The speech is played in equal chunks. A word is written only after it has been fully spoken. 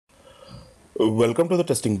Welcome to the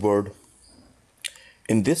testing board.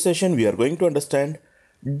 In this session, we are going to understand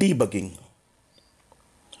debugging.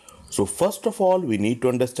 So first of all, we need to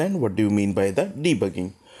understand what do you mean by the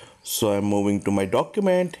debugging. So I'm moving to my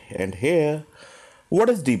document and here,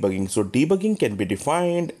 what is debugging? So debugging can be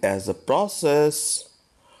defined as a process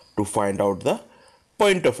to find out the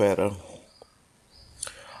point of error.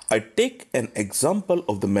 I take an example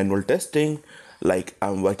of the manual testing, like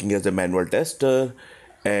I'm working as a manual tester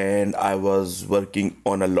and I was working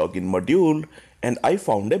on a login module and I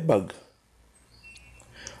found a bug.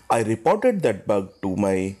 I reported that bug to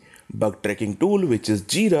my bug tracking tool, which is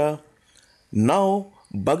Jira. Now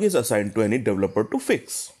bug is assigned to any developer to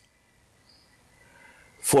fix.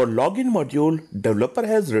 For login module, developer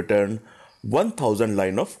has written 1000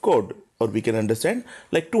 line of code, or we can understand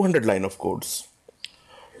like 200 line of codes.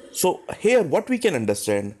 So here what we can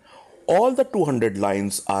understand, all the 200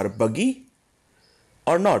 lines are buggy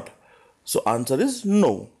or not? So answer is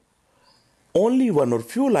no. Only one or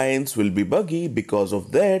few lines will be buggy, because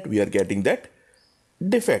of that we are getting that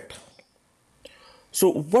defect.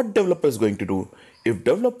 So what developer is going to do? If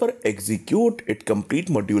developer execute it complete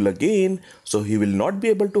module again, so he will not be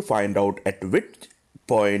able to find out at which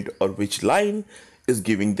point or which line is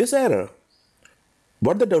giving this error.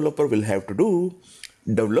 What the developer will have to do,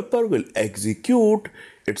 developer will execute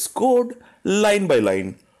its code line by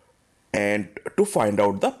line and to find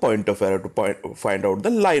out the point of error, to find out the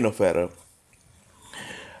line of error.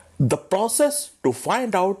 The process to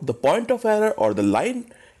find out the point of error or the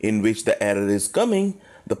line in which the error is coming,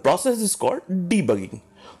 the process is called debugging.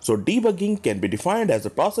 So debugging can be defined as a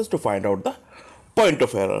process to find out the point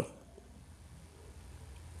of error.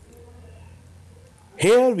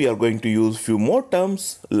 Here we are going to use few more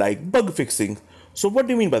terms like bug fixing. So what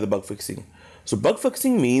do you mean by the bug fixing? So bug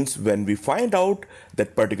fixing means when we find out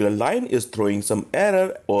that particular line is throwing some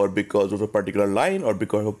error, or because of a particular line or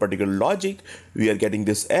because of particular logic, we are getting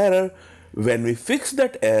this error. When we fix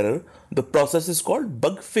that error, the process is called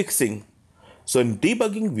bug fixing. So in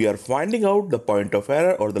debugging, we are finding out the point of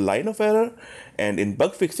error or the line of error, and in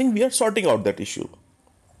bug fixing, we are sorting out that issue.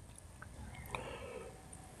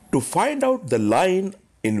 To find out the line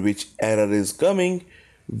in which error is coming,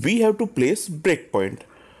 we have to place breakpoint.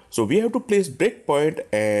 So we have to place breakpoint,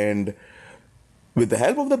 and with the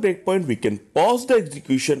help of the breakpoint, we can pause the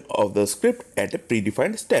execution of the script at a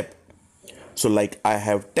predefined step. So like I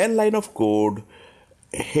have 10 line of code.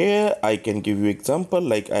 Here I can give you example,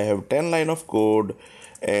 like I have 10 line of code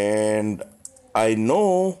and I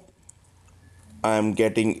know I'm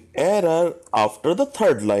getting error after the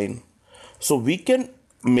third line. So we can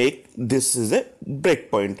make this is a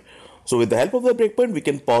breakpoint. So with the help of the breakpoint, we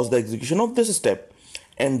can pause the execution of this step,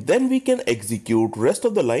 and then we can execute rest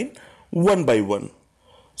of the line one by one.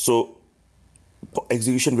 So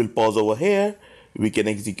execution will pause over here. We can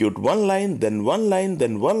execute one line, then one line,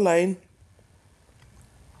 then one line,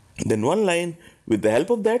 then one line. With the help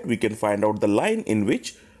of that, we can find out the line in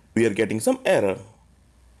which we are getting some error.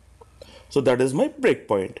 So that is my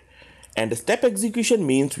breakpoint. And step execution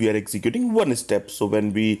means we are executing one step. So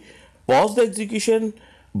when we pause the execution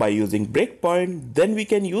by using breakpoint, then we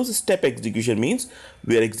can use step execution, means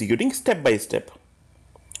we are executing step by step.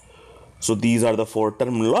 So these are the four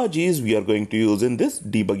terminologies we are going to use in this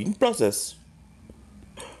debugging process.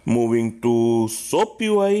 Moving to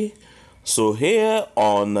SoapUI. So here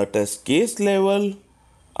on a test case level,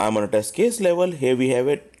 I'm on a test case level. Here we have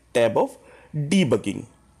a tab of debugging.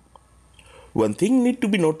 One thing need to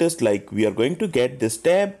be noticed, like we are going to get this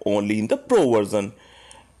tab only in the pro version.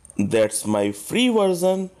 That's my free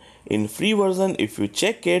version. In free version, if you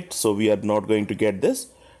check it, so we are not going to get this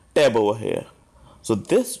tab over here. So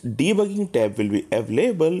this debugging tab will be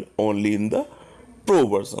available only in the pro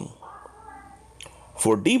version.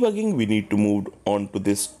 For debugging, we need to move on to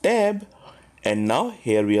this tab, and now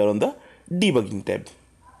here we are on the debugging tab.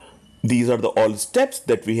 These are the all steps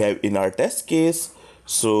that we have in our test case.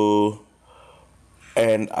 So,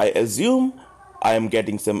 and I assume I am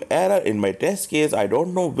getting some error in my test case. I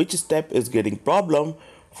don't know which step is getting problem.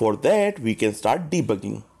 For that, we can start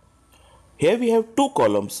debugging. Here we have two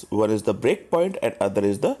columns. One is the breakpoint and other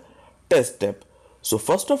is the test step. So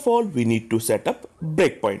first of all, we need to set up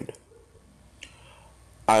breakpoint.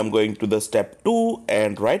 I'm going to the step 2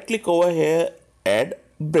 and right click over here, add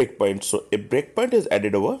breakpoint. So a breakpoint is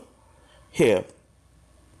added over here.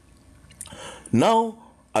 Now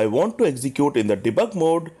I want to execute in the debug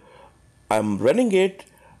mode. I'm running it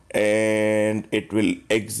and it will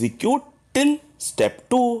execute till step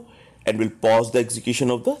 2 and will pause the execution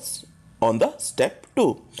of this on the step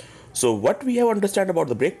 2. So what we have understand about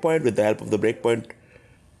the breakpoint, with the help of the breakpoint,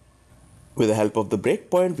 With the help of the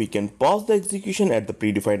breakpoint, we can pause the execution at the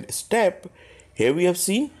predefined step. Here we have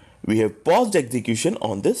seen we have paused execution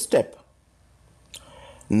on this step.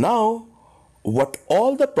 Now, what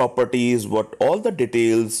all the properties, what all the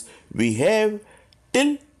details we have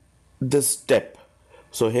till this step.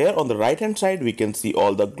 So here on the right hand side, we can see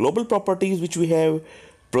all the global properties which we have,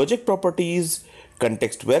 project properties,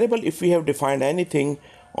 context variable if we have defined anything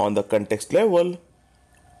on the context level,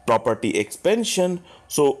 property expansion.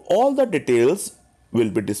 So all the details will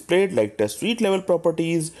be displayed like test suite level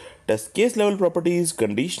properties, test case level properties,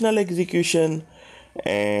 conditional execution,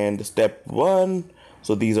 and step 1.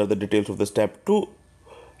 So these are the details of the step 2.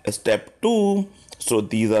 Step 2. So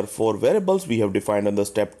these are 4 variables we have defined on the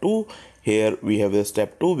step 2. Here we have the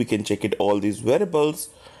step 2. We can check it all these variables.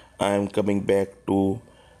 I am coming back to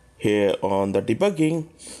here on the debugging.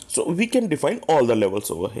 So we can define all the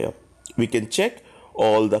levels over here. We can check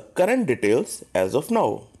all the current details as of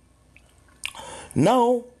now.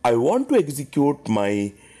 Now I want to execute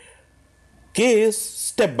my case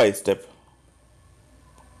step by step.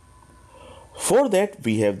 For that,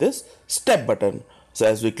 we have this step button. So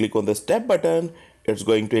as we click on the step button, it's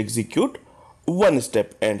going to execute one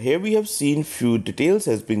step. And here we have seen few details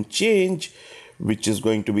has been changed, which is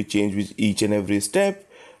going to be changed with each and every step.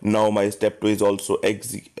 Now my step 2 is also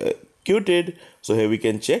executed. So here we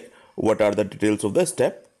can check what are the details of the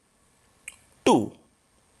step 2.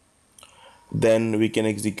 Then we can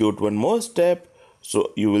execute one more step.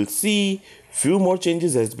 So you will see few more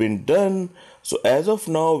changes has been done. So as of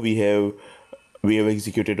now, we have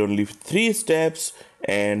executed only 3 steps,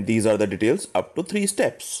 and these are the details up to 3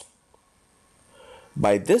 steps.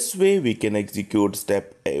 By this way, we can execute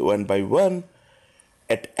step one by one.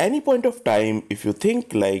 At any point of time, if you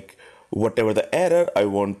think like whatever the error I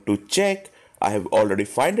want to check, I have already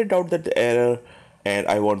find it out that the error, and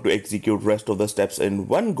I want to execute rest of the steps in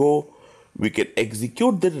one go, we can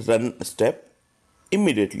execute the run step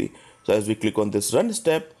immediately. So as we click on this run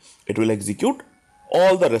step, it will execute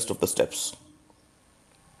all the rest of the steps.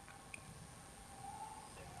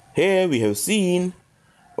 Here we have seen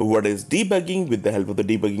what is debugging. With the help of the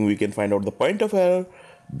debugging, we can find out the point of error.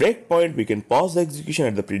 Breakpoint, we can pause the execution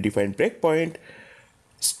at the predefined breakpoint.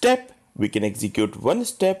 Step, we can execute one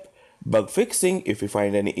step. Bug fixing, if we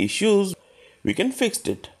find any issues, we can fix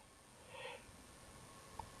it.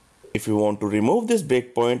 If we want to remove this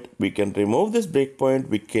breakpoint, we can remove this breakpoint.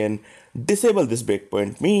 We can disable this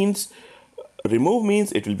breakpoint. Remove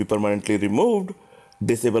means it will be permanently removed.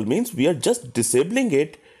 Disable means we are just disabling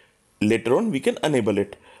it. Later on, we can enable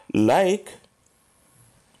it like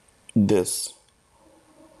this.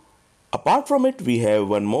 Apart from it, we have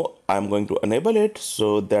one more. I'm going to enable it.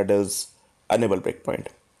 So that is enable breakpoint.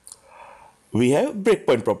 We have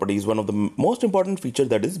breakpoint properties, one of the most important features,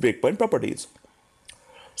 that is breakpoint properties.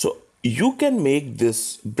 So you can make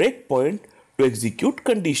this breakpoint to execute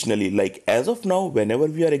conditionally. Like as of now, whenever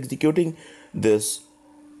we are executing this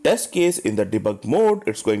test case in the debug mode,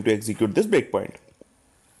 it's going to execute this breakpoint.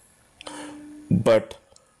 But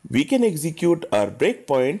we can execute our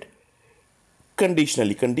breakpoint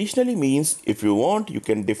conditionally. Conditionally means if you want, you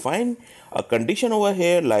can define a condition over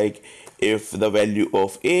here, like if the value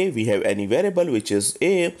of a, we have any variable which is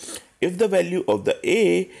a, if the value of the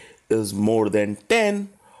a is more than 10,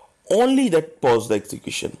 only that pause the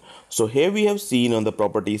execution. So here we have seen on the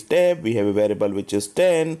properties tab, we have a variable which is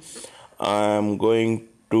 10. I'm going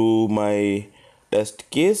to my test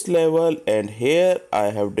case level, and here I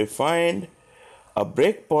have defined a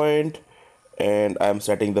breakpoint, and I'm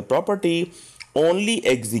setting the property only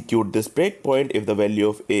execute this breakpoint if the value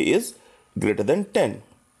of a is greater than 10.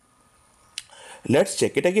 Let's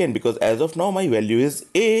check it again, because as of now my value is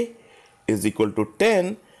a is equal to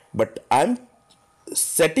 10, but I'm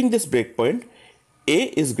setting this breakpoint a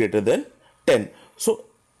is greater than 10. So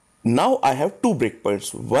now I have 2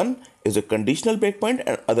 breakpoints. One is a conditional breakpoint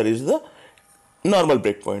and other is the normal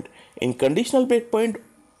breakpoint. In conditional breakpoint,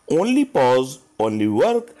 only pause, only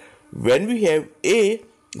work when we have a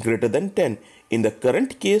greater than 10. In the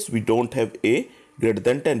current case, we don't have a greater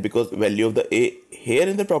than 10 because value of the a here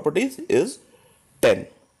in the properties is 10.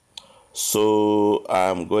 So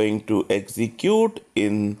I'm going to execute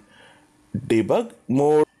in debug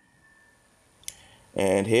mode,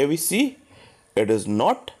 and here we see it is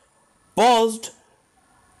not paused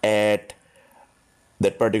at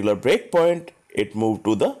that particular breakpoint. It moved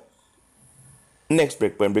to the next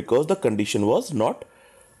breakpoint because the condition was not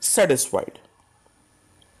satisfied.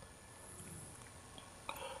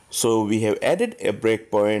 So we have added a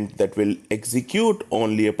breakpoint that will execute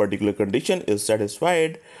only a particular condition is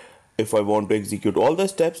satisfied. If I want to execute all the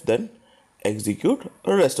steps, then execute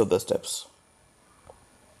the rest of the steps.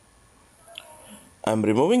 I'm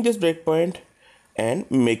removing this breakpoint and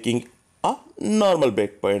making a normal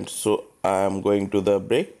breakpoint. So I'm going to the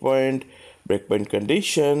breakpoint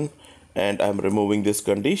condition, and I'm removing this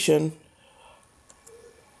condition.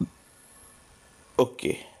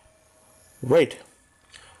 Okay, right.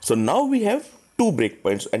 So now we have two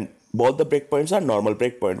breakpoints, and both the breakpoints are normal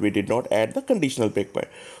breakpoint. We did not add the conditional breakpoint.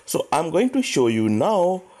 So I'm going to show you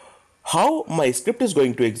now how my script is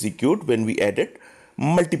going to execute when we added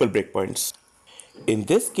multiple breakpoints. In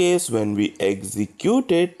this case, when we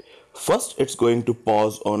execute it, first it's going to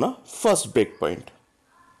pause on a first breakpoint.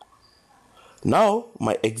 Now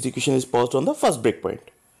my execution is paused on the first breakpoint.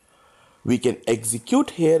 We can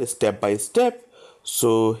execute here step by step.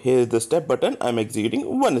 So here is the step button. I'm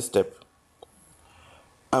executing one step.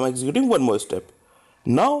 I'm executing one more step.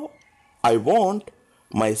 Now I want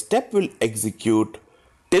my step will execute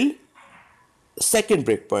till second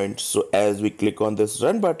breakpoint. So as we click on this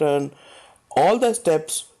run button, all the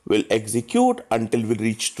steps will execute until we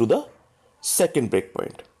reach to the second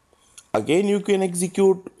breakpoint. Again, you can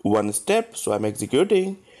execute one step, so I'm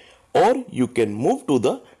executing, or you can move to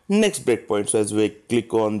the next breakpoint. So as we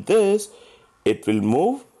click on this, it will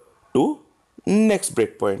move to next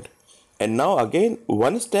breakpoint. And now again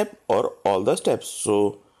one step or all the steps.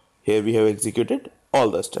 So here we have executed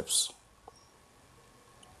all the steps.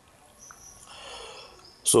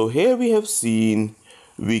 So here we have seen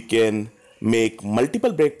we can make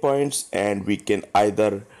multiple breakpoints, and we can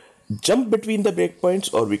either jump between the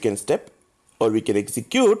breakpoints, or we can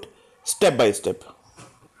execute step by step.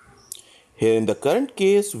 Here in the current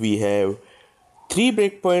case, we have three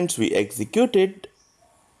breakpoints we executed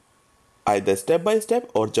either step by step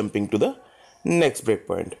or jumping to the next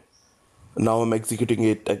breakpoint. Now I'm executing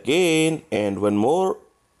it again, and one more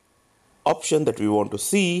option that we want to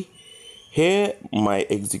see. Here my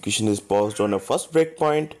execution is paused on a first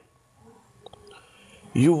breakpoint.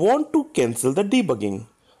 You want to cancel the debugging.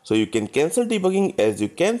 So you can cancel debugging. As you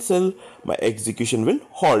cancel, my execution will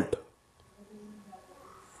halt.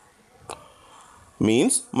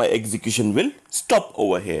 Means my execution will stop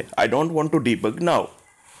over here. I don't want to debug now.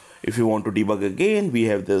 If you want to debug again, we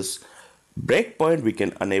have this breakpoint. We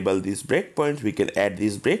can enable these breakpoints. We can add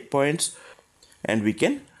these breakpoints, and we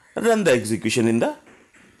can run the execution in the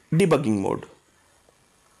debugging mode.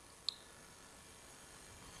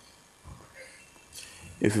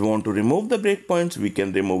 If you want to remove the breakpoints, we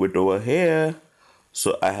can remove it over here.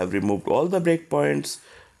 So I have removed all the breakpoints.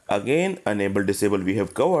 Again, enable, disable we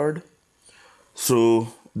have covered.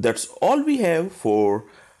 So that's all we have for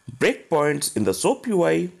breakpoints in the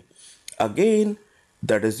SoapUI. Again,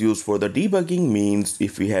 that is used for the debugging. Means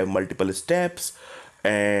if we have multiple steps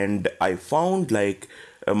and I found like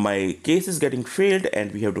my case is getting failed,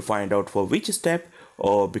 and we have to find out for which step,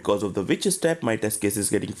 or because of the which step my test case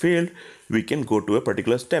is getting failed, we can go to a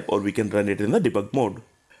particular step, or we can run it in the debug mode.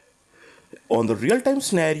 On the real-time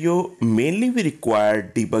scenario, mainly we require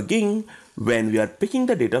debugging when we are picking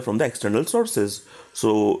the data from the external sources.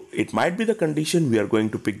 So it might be the condition we are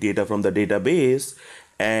going to pick data from the database,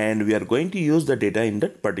 and we are going to use the data in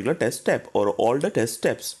that particular test step or all the test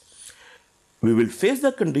steps. We will face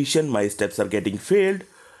the condition my steps are getting failed.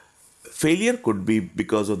 Failure could be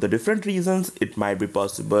because of the different reasons. It might be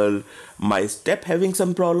possible my step having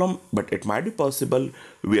some problem, but it might be possible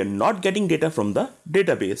we are not getting data from the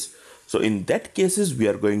database. So in that cases, we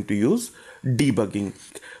are going to use debugging.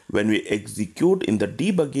 When we execute in the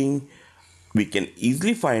debugging, we can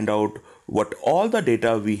easily find out what all the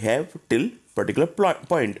data we have till particular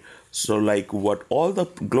point. So like what all the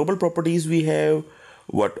global properties we have,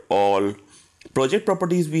 what all project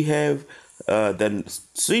properties we have, then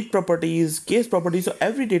suite properties, case properties. So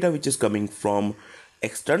every data which is coming from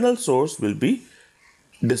external source will be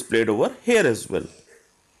displayed over here as well.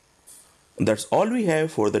 That's all we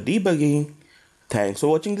have for the debugging. Thanks for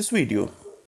watching this video.